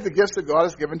we take the gifts that God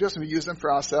has given to us and we use them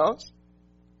for ourselves,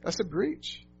 that's a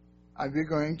breach. And we're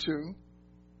going to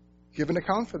give an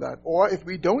account for that. Or if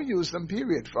we don't use them,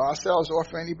 period, for ourselves or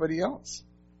for anybody else.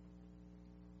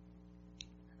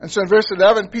 And so in verse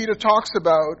 11, Peter talks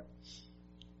about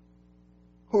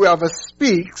whoever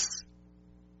speaks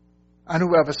and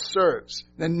whoever serves.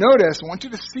 Then notice, I want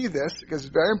you to see this, because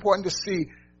it's very important to see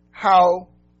how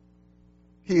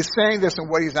he is saying this and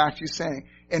what he's actually saying.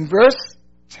 In verse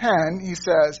 10, he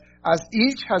says, as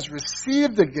each has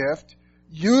received the gift,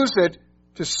 use it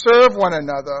to serve one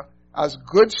another as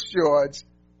good stewards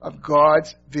of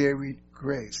God's varied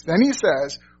grace. Then he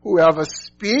says, whoever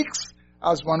speaks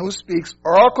as one who speaks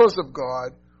oracles of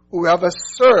God, whoever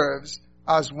serves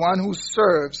as one who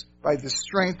serves by the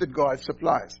strength that God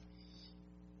supplies.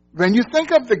 When you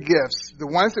think of the gifts, the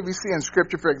ones that we see in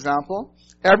Scripture, for example,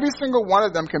 every single one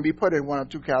of them can be put in one of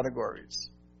two categories.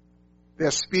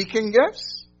 They're speaking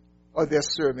gifts or they're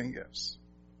serving gifts.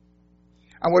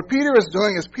 And what Peter is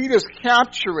doing is Peter's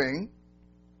capturing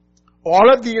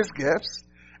all of these gifts,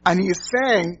 and he's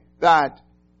saying that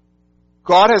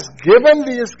God has given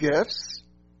these gifts.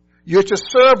 You're to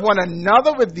serve one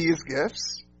another with these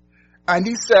gifts. And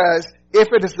he says, if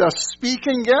it is a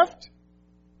speaking gift,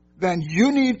 then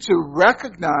you need to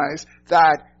recognize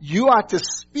that you are to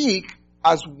speak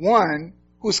as one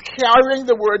who's carrying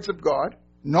the words of God,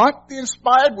 not the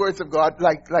inspired words of God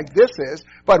like this is,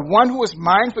 but one who is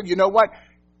mindful, you know what?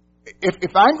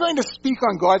 If I'm going to speak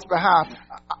on God's behalf,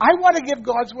 I want to give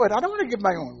God's word. I don't want to give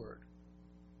my own word.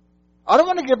 I don't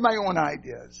want to give my own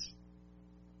ideas.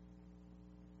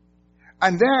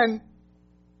 And then,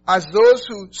 as those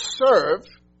who serve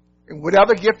in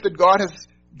whatever gift that God has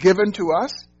given to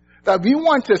us, that we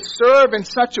want to serve in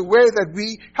such a way that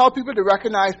we help people to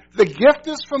recognize the gift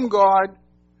is from God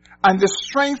and the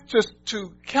strength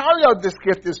to carry out this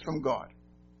gift is from God.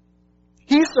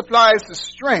 He supplies the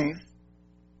strength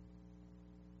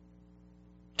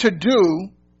to do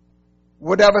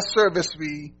whatever service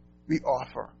we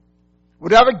offer.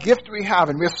 Whatever gift we have,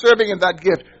 and we're serving in that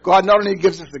gift, God not only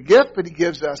gives us the gift, but He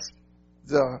gives us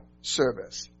the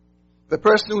service. The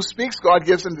person who speaks, God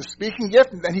gives them the speaking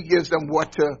gift, and then He gives them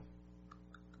what to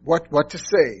what to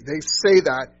say. They say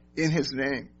that in his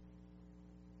name.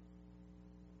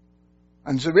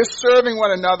 And so we're serving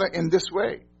one another in this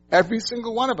way. Every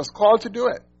single one of us called to do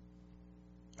it.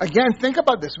 Again, think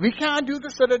about this. We can't do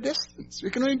this at a distance. We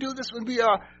can only do this when we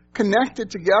are connected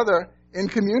together in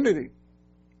community.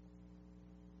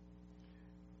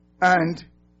 And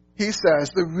he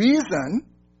says the reason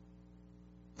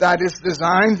that is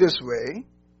designed this way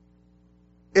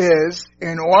is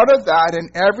in order that in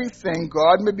everything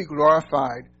God may be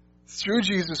glorified through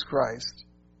Jesus Christ,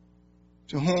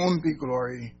 to whom be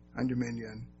glory and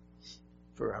dominion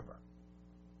forever.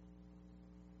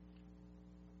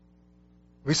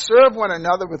 We serve one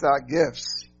another with our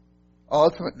gifts,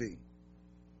 ultimately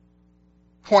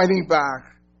pointing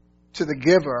back to the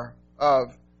giver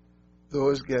of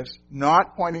those gifts,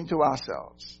 not pointing to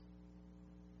ourselves,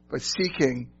 but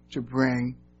seeking to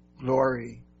bring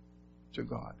glory to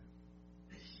God.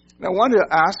 Now, I want to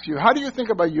ask you, how do you think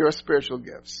about your spiritual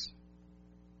gifts?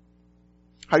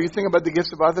 How do you think about the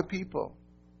gifts of other people?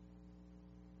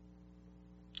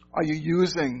 Are you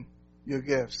using your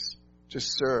gifts to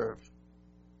serve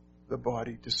the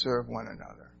body, to serve one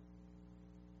another?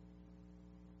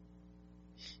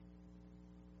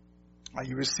 Are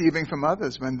you receiving from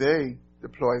others when they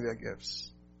deploy their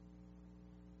gifts?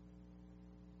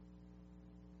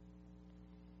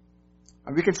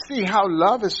 And we can see how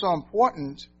love is so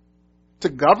important to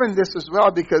govern this as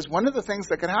well, because one of the things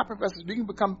that can happen for us is we can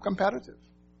become competitive.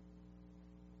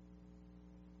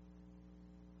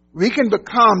 We can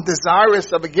become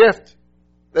desirous of a gift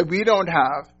that we don't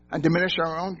have and diminish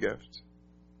our own gift.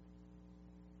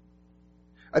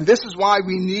 And this is why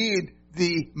we need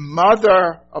the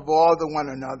mother of all the one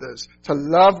another's to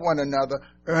love one another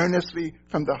earnestly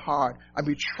from the heart. And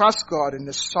we trust God in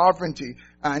His sovereignty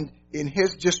and in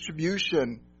His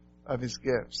distribution of His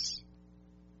gifts.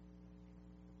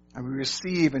 And we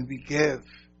receive and we give.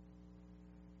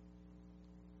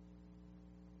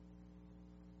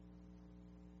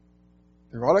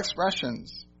 They're all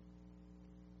expressions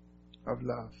of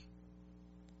love.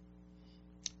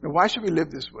 Now, why should we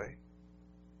live this way?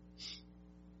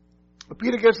 Well,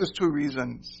 Peter gives us two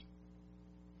reasons.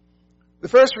 The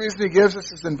first reason he gives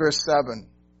us is in verse 7.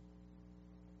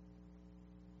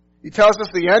 He tells us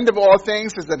the end of all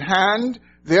things is at hand.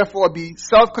 Therefore, be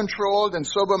self-controlled and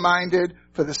sober-minded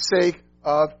for the sake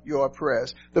of your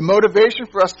prayers. The motivation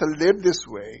for us to live this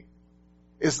way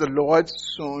is the Lord's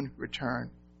soon return.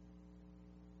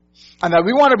 And that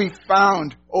we want to be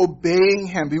found obeying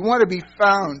Him. We want to be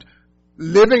found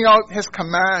living out His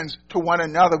commands to one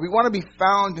another. We want to be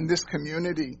found in this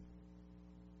community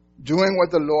doing what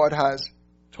the Lord has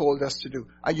told us to do.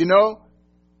 And you know,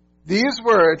 these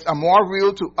words are more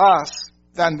real to us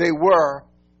than they were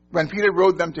when Peter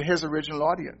wrote them to his original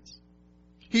audience.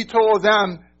 He told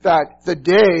them that the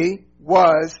day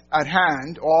was at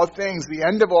hand, all things, the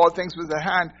end of all things was at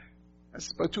hand.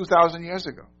 That's about 2,000 years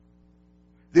ago.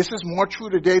 This is more true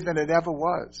today than it ever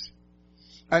was.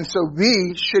 And so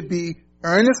we should be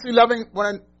earnestly loving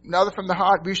one another from the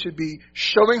heart. We should be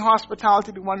showing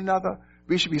hospitality to one another.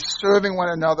 We should be serving one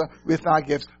another with our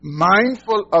gifts,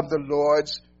 mindful of the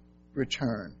Lord's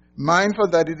return, mindful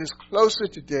that it is closer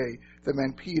today than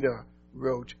when Peter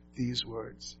wrote these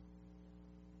words.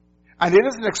 And it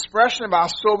is an expression of our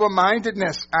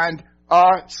sober-mindedness and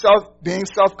our being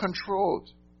self-controlled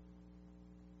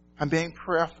and being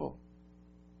prayerful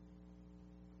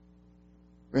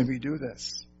when we do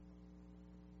this.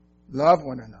 Love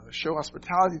one another, show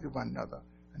hospitality to one another,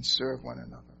 and serve one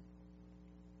another.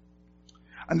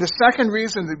 And the second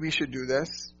reason that we should do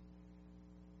this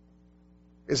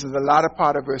is in the latter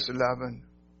part of verse 11.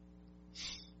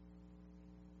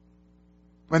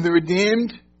 When the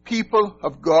redeemed people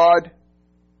of God,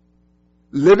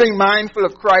 living mindful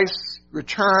of Christ's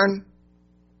return,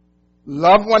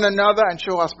 love one another and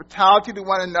show hospitality to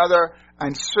one another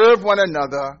and serve one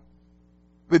another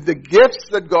with the gifts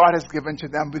that God has given to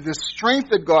them, with the strength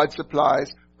that God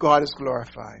supplies, God is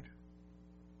glorified.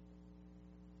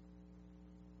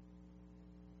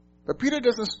 But Peter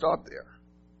doesn't stop there.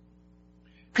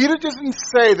 Peter doesn't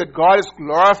say that God is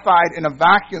glorified in a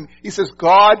vacuum. He says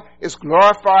God is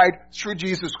glorified through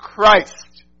Jesus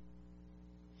Christ.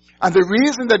 And the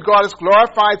reason that God is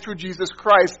glorified through Jesus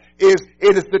Christ is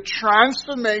it is the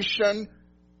transformation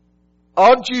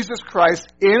of Jesus Christ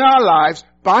in our lives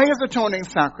by His atoning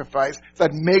sacrifice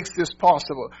that makes this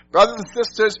possible. Brothers and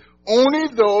sisters, only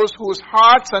those whose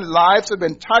hearts and lives have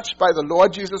been touched by the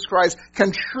Lord Jesus Christ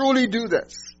can truly do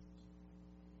this.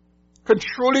 Can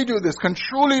truly do this, can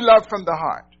truly love from the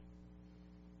heart.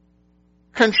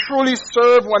 can truly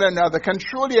serve one another, can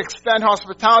truly extend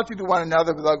hospitality to one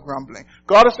another without grumbling.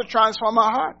 God is to transform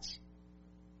our hearts.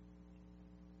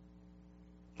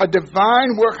 A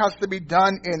divine work has to be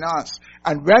done in us.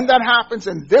 And when that happens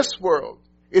in this world,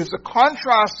 it is a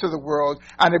contrast to the world,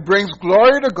 and it brings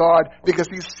glory to God because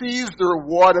he sees the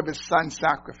reward of his son's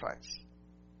sacrifice.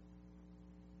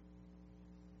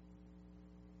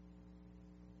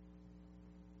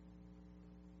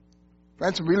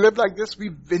 Friends, when we live like this, we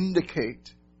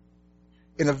vindicate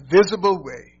in a visible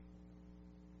way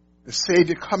the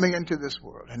Savior coming into this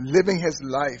world and living his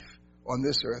life on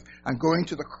this earth and going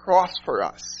to the cross for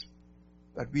us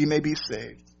that we may be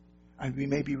saved and we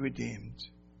may be redeemed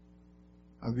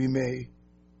and we may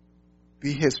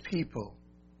be his people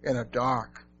in a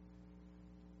dark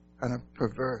and a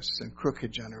perverse and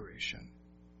crooked generation.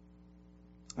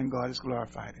 And God is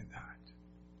glorified in that.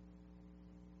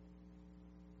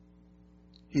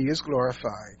 He is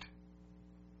glorified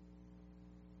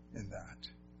in that.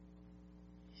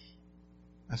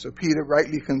 And so Peter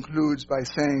rightly concludes by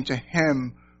saying, to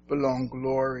him belong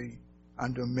glory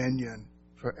and dominion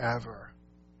forever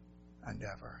and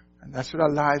ever. And that's what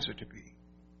our lives are to be.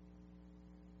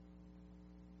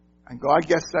 And God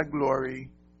gets that glory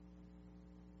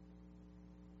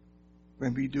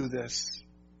when we do this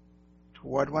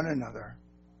toward one another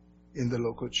in the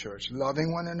local church,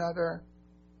 loving one another,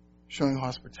 showing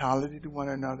hospitality to one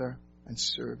another, and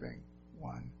serving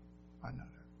one another.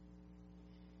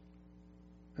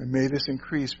 And may this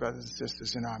increase, brothers and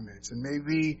sisters, in our midst. And may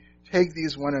we take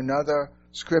these one another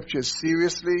scriptures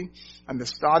seriously. And the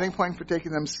starting point for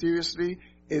taking them seriously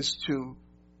is to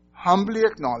humbly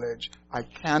acknowledge I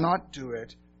cannot do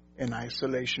it in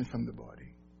isolation from the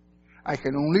body. I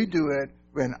can only do it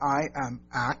when I am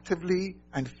actively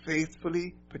and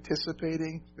faithfully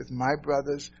participating with my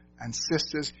brothers and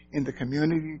sisters in the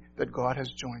community that God has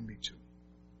joined me to.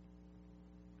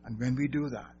 And when we do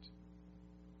that,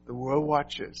 the world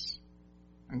watches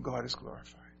and God is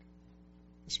glorified.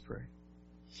 Let's pray.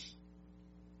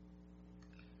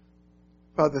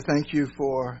 Father, thank you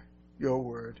for your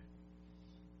word.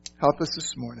 Help us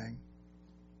this morning.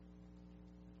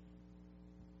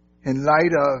 In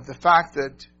light of the fact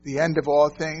that the end of all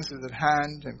things is at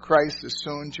hand and Christ is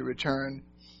soon to return,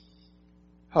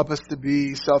 help us to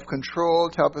be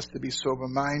self-controlled. Help us to be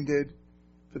sober-minded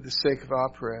for the sake of our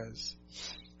prayers.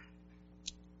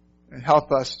 And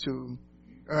help us to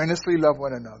earnestly love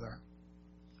one another.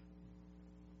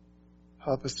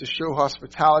 Help us to show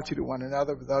hospitality to one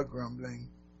another without grumbling.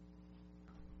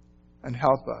 And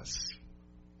help us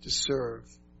to serve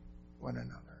one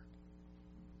another.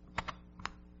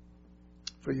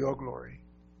 For your glory,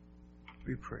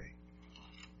 we pray.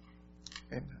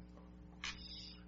 Amen.